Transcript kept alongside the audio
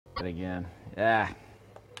it again. Ah.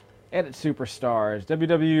 Edit Superstars.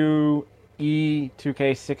 WWE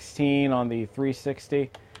 2K16 on the 360.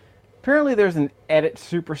 Apparently there's an Edit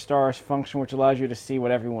Superstars function which allows you to see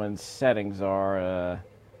what everyone's settings are.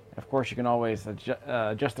 Of course, you can always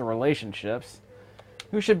adjust the relationships.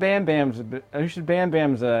 Who should Bam Bam's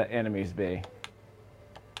enemies be?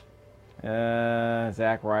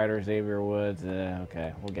 Zack Ryder, Xavier Woods.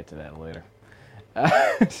 Okay, we'll get to that later.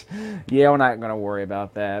 Yeah, we're not going to worry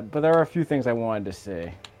about that. But there are a few things I wanted to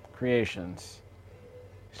see. Creations.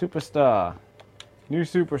 Superstar. New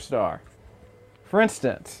superstar. For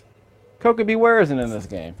instance, Coca Beware isn't in this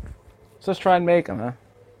game. So let's try and make him, huh?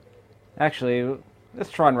 Actually,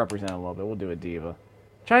 let's try and represent a little bit. We'll do a Diva.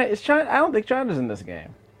 China, I don't think China's in this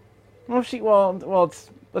game. Well,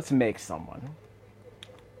 let's make someone.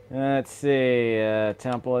 Let's see,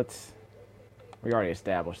 templates. We already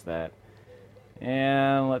established that.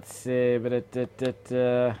 And let's see,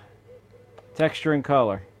 texture and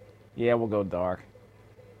color. Yeah, we'll go dark.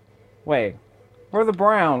 Wait, where are the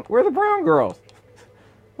brown girls?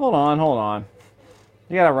 Hold on.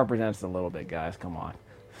 You gotta represent us a little bit, guys. Come on.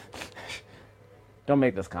 Don't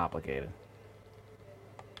make this complicated.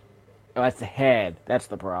 Oh, that's the head. That's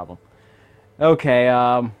the problem. Okay,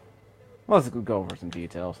 let's go over some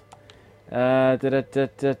details. Creation,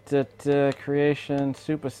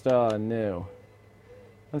 superstar, new.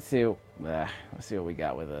 Let's see what we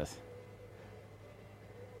got with this.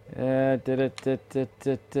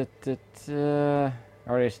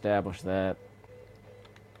 Already established that.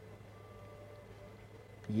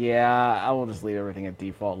 Yeah, I will just leave everything at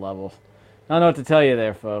default levels. I don't know what to tell you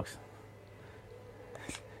there, folks.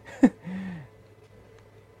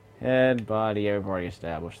 Head, body, I've already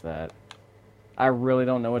established that. I really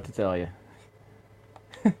don't know what to tell you.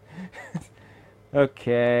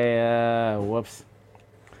 Okay, whoops.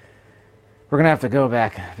 We're gonna have to go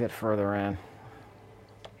back a bit further in.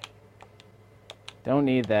 Don't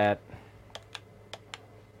need that.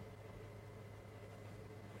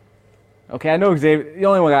 Okay, I know Xavier. The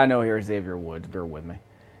only one I know here is Xavier Woods. Bear with me.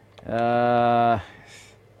 Let's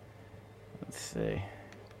see.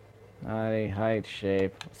 Body, height,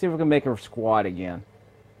 shape. Let's see if we can make her squat again.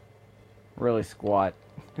 Really squat.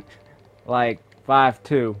 Like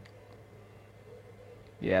 5'2".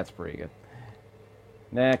 Yeah, that's pretty good.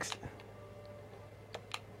 Next.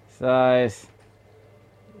 Size.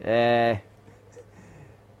 They're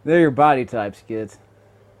your body types, kids.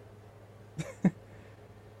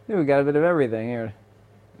 We got a bit of everything here.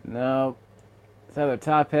 No. It's either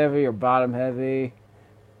top heavy or bottom heavy.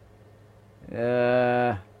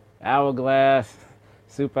 Hourglass.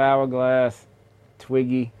 Super hourglass.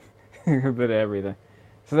 Twiggy. A bit of everything.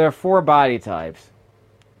 So there are 4 body types.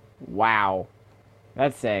 Wow.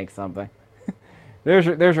 That's saying something. There's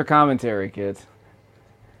your commentary, kids.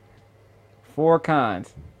 4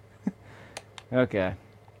 cons. Okay.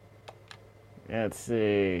 Let's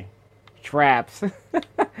see. Traps.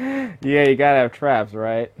 Yeah, you gotta have traps,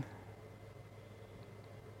 right?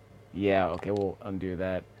 Yeah, okay, we'll undo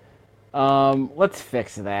that. Let's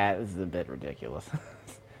fix that. This is a bit ridiculous.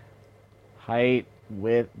 Height,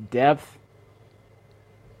 width, depth.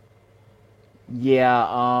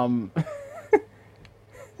 Yeah,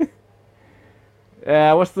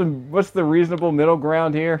 what's the reasonable middle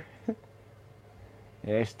ground here?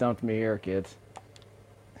 Yeah, they stumped me here, kids.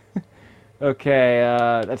 Okay,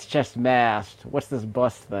 that's chest mast. What's this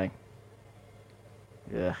bust thing?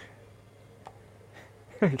 Yeah.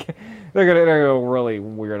 They're gonna go really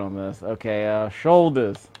weird on this. Okay,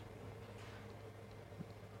 shoulders.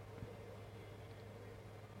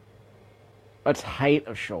 What's height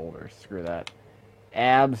of shoulders? Screw that.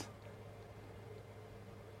 Abs.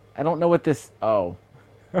 I don't know what this... Oh.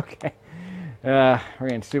 Okay. We're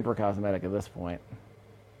getting super cosmetic at this point.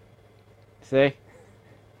 See?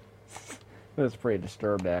 That's pretty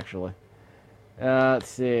disturbed, actually. Let's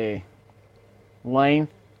see.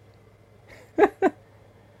 Length.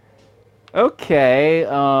 Okay,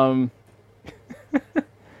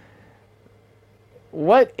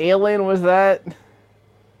 what alien was that?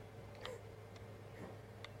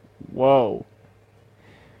 Whoa.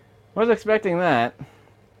 I was expecting that.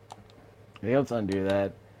 Okay, let's undo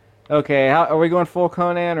that. Okay, are we going full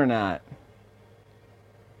Conan or not?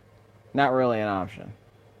 Not really an option.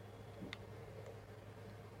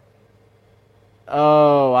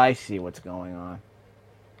 Oh, I see what's going on.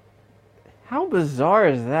 How bizarre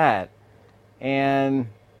is that? And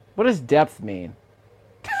what does depth mean?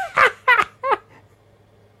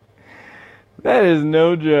 That is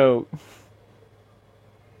no joke.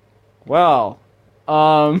 Well,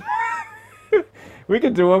 we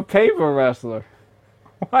could do a paper wrestler.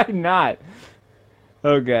 Why not?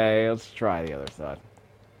 Okay, let's try the other side.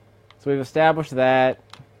 So we've established that.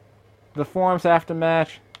 The forms have to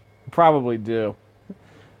match? Probably do.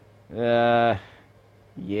 Yeah,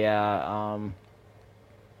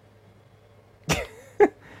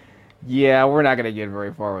 yeah, we're not gonna get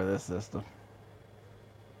very far with this system.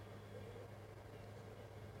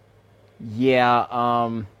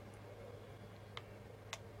 Yeah,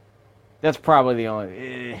 that's probably the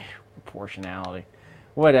only proportionality.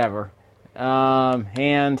 Whatever.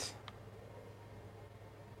 Hands.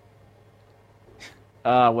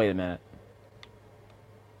 Wait a minute.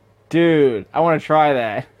 Dude, I want to try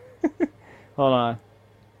that. Hold on.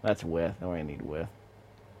 That's width. Oh, I need width.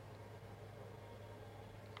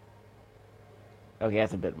 Okay,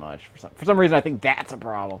 that's a bit much. For some reason, I think that's a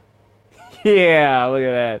problem. Yeah, look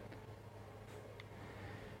at that.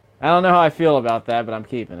 I don't know how I feel about that, but I'm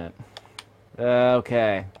keeping it.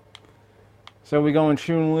 Okay. So are we going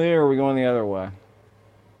Chun-Li or are we going the other way?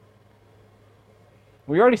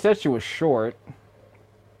 We already said she was short.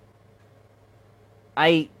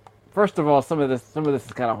 First of all, some of this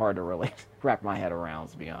is kind of hard to really wrap my head around,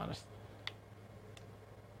 to be honest.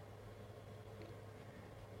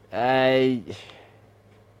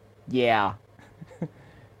 Yeah.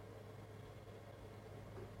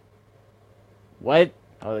 What?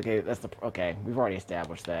 Oh, okay, okay. We've already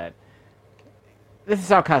established that. This is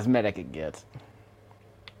how cosmetic it gets.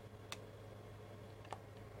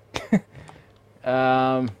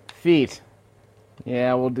 Feet.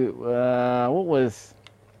 Yeah, we'll do. What was?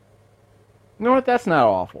 You know what? That's not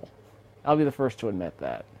awful. I'll be the first to admit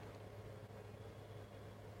that.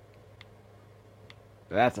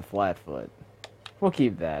 That's a flat foot. We'll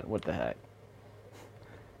keep that. What the heck?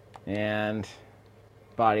 And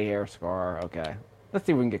body hair scar. Okay. Let's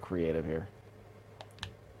see if we can get creative here.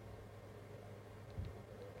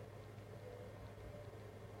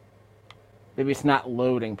 Maybe it's not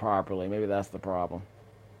loading properly. Maybe that's the problem.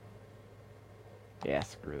 Yeah,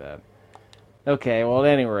 screw that. Okay, well,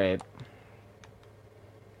 at any rate.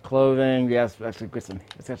 Clothing. Yes, let's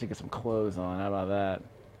actually get some clothes on. How about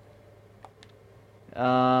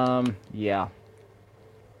that? Yeah.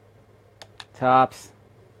 Tops.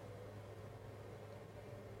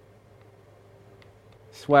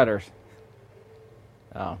 Sweaters.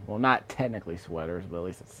 Oh, well, not technically sweaters, but at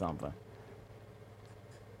least it's something.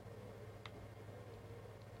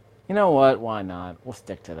 You know what? Why not? We'll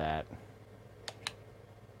stick to that.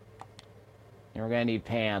 And we're gonna need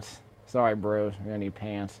pants. Sorry, bros. We're gonna need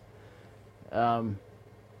pants. I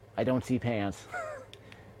don't see pants.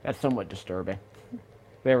 That's somewhat disturbing.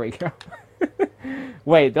 There we go.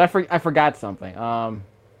 Wait, I forgot something.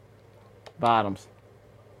 Bottoms.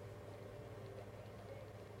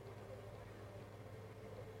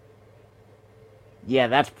 Yeah,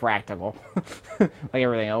 that's practical. Like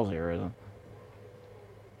everything else here, isn't?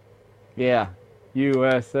 Yeah.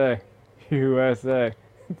 USA. USA.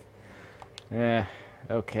 Yeah.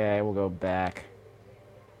 Okay, we'll go back.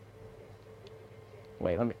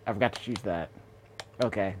 Wait, I forgot to choose that.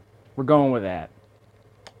 Okay. We're going with that.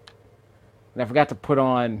 And I forgot to put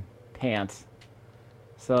on pants.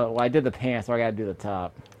 So, well, I did the pants, so I gotta do the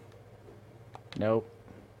top. Nope.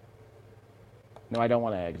 No, I don't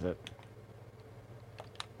want to exit.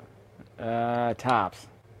 Tops.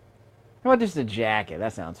 How about just a jacket?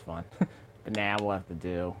 That sounds fun. But now we'll have to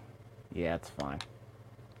do... Yeah, it's fine.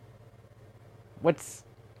 What's...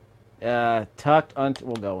 tucked?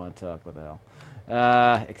 We'll go untucked. What the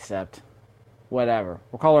hell? Except... Whatever.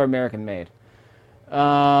 We'll call her American Made.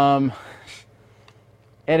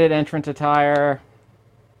 Edit entrance attire.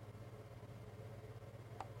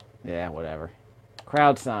 Yeah, whatever.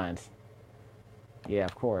 Crowd signs. Yeah,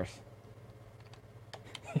 of course.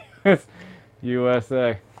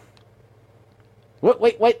 USA.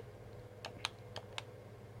 Wait.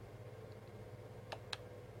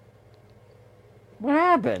 What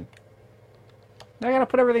happened? Now I gotta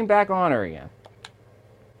put everything back on her again.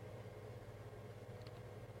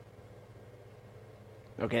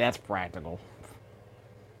 Okay, that's practical.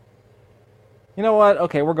 You know what?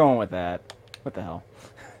 Okay, we're going with that. What the hell?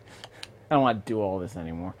 I don't want to do all this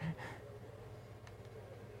anymore.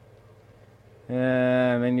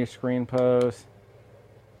 Menu screen pose.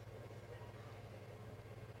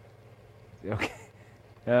 Okay.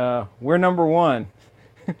 We're number one.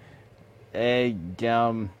 You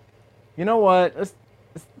know what?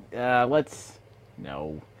 Let's...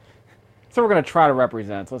 No. So we're going to try to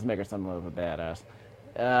represent. So let's make her something of a badass.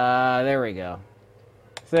 There we go.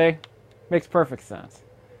 See? Makes perfect sense.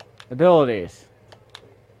 Abilities.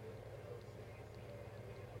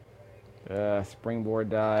 Springboard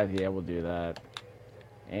dive. Yeah, we'll do that.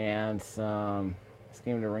 And some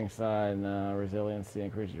Scheme to ringside, resiliency,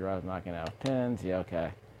 increases your odds knocking out pins. Yeah,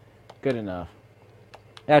 okay. Good enough.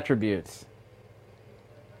 Attributes.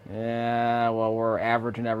 Yeah, well, we're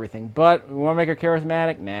average and everything. But, we want to make her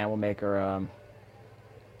charismatic? Nah, we'll make her,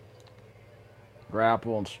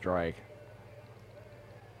 grapple and strike.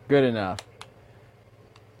 Good enough.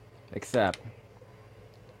 Accept.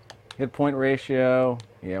 Hit point ratio.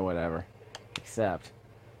 Yeah, whatever. Accept.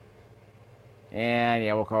 And,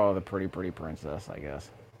 yeah, we'll call her the pretty princess, I guess.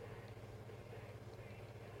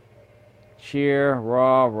 Cheer,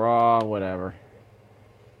 raw, whatever.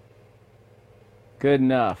 Good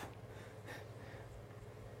enough.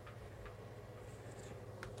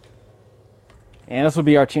 And this will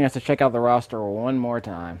be our chance to check out the roster one more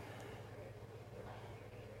time.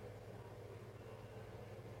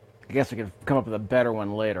 I guess we could come up with a better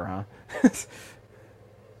one later, huh?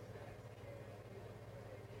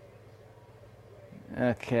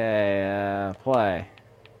 Okay, play.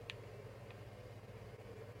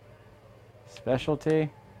 Specialty.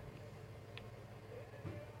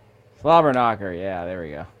 Slobber knocker, yeah, there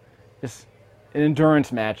we go. Just an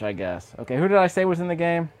endurance match, I guess. Okay, who did I say was in the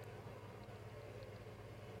game?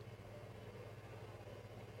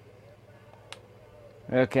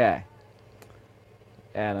 Okay.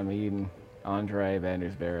 Adam Eden, Andre, Bad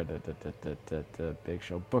News Bear, Big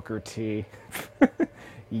Show, Booker T.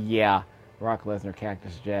 Yeah. Brock Lesnar,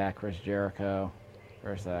 Cactus Jack, Chris Jericho,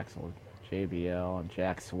 First Axel, JBL,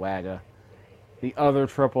 Jack Swagger. The other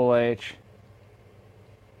Triple H.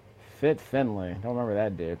 Fit Finley. Don't remember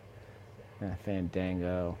that dude.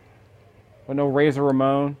 Fandango. Oh, no, Razor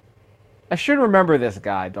Ramon. I should remember this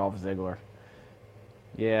guy, Dolph Ziggler.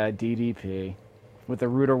 Yeah, DDP. With the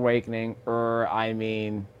Rude Awakening,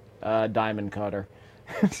 Diamond Cutter.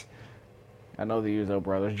 I know the Uso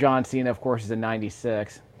brothers. John Cena, of course, is in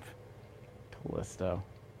 96. Callisto.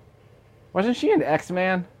 Wasn't she an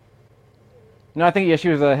X-Man? No, I think, yeah, she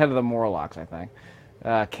was the head of the Morlocks, I think.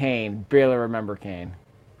 Kane. Barely remember Kane.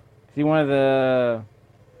 Is he one of the...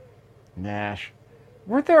 Nash.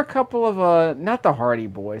 Weren't there a couple of, not the Hardy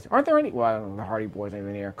Boys. Aren't there any... Well, I don't know the Hardy Boys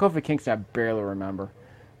even here. Kofi Kingston, I barely remember.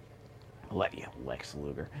 I'll let you, Lex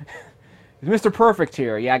Luger. Is Mr. Perfect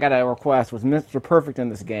here? Yeah, I got a request. Was Mr. Perfect in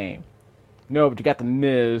this game? No, but you got the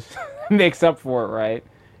Miz. Makes up for it, right?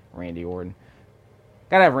 Randy Orton.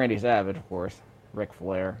 Gotta have Randy Savage, of course. Ric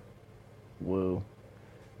Flair. Woo.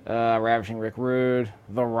 Ravishing Rick Rude.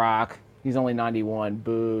 The Rock. He's only 91.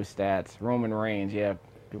 Boo. Stats. Roman Reigns. Yeah,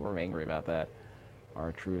 people are angry about that.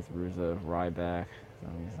 R-Truth. Rusev. Ryback.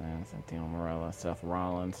 Santino Marella. Seth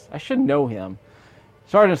Rollins. I should know him.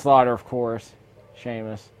 Sergeant Slaughter, of course.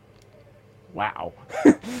 Sheamus. Wow.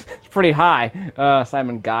 It's pretty high.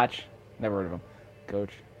 Simon Gotch. Never heard of him.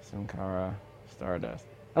 Coach. Sin Cara. Stardust.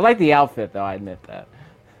 I like the outfit, though. I admit that.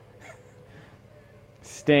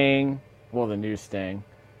 Sting. Well, the new Sting.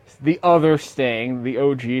 The other Sting. The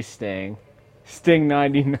OG Sting. Sting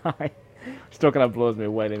 99. Still kind of blows me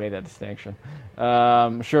away they made that distinction.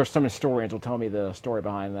 I'm sure some historians will tell me the story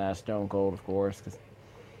behind that. Stone Cold, of course. Cause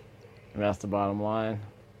that's the bottom line.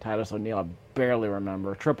 Titus O'Neil, I barely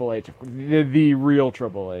remember. Triple H, the real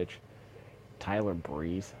Triple H. Tyler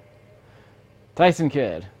Breeze. Tyson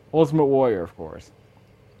Kidd. Ultimate Warrior, of course.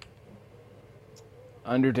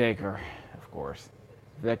 Undertaker, of course.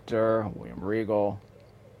 Victor, William Regal.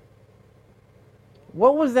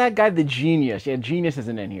 What was that guy, the Genius? Yeah, Genius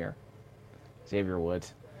isn't in here. Xavier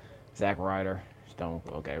Woods. Zack Ryder. Stone.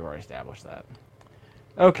 Okay, we've already established that.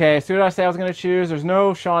 Okay, so who did I say I was going to choose? There's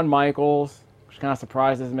no Shawn Michaels, which kind of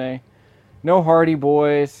surprises me. No Hardy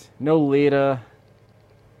Boys. No Lita.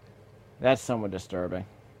 That's somewhat disturbing.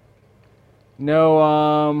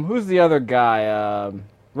 No, who's the other guy?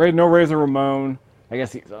 No Razor Ramon. I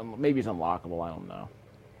guess maybe he's unlockable. I don't know.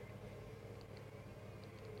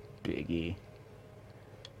 Big E.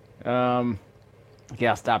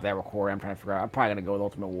 Yeah, I'll stop that recording. I'm trying to figure out. I'm probably going to go with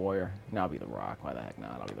Ultimate Warrior. No, I'll be The Rock. Why the heck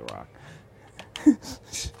not? I'll be The Rock.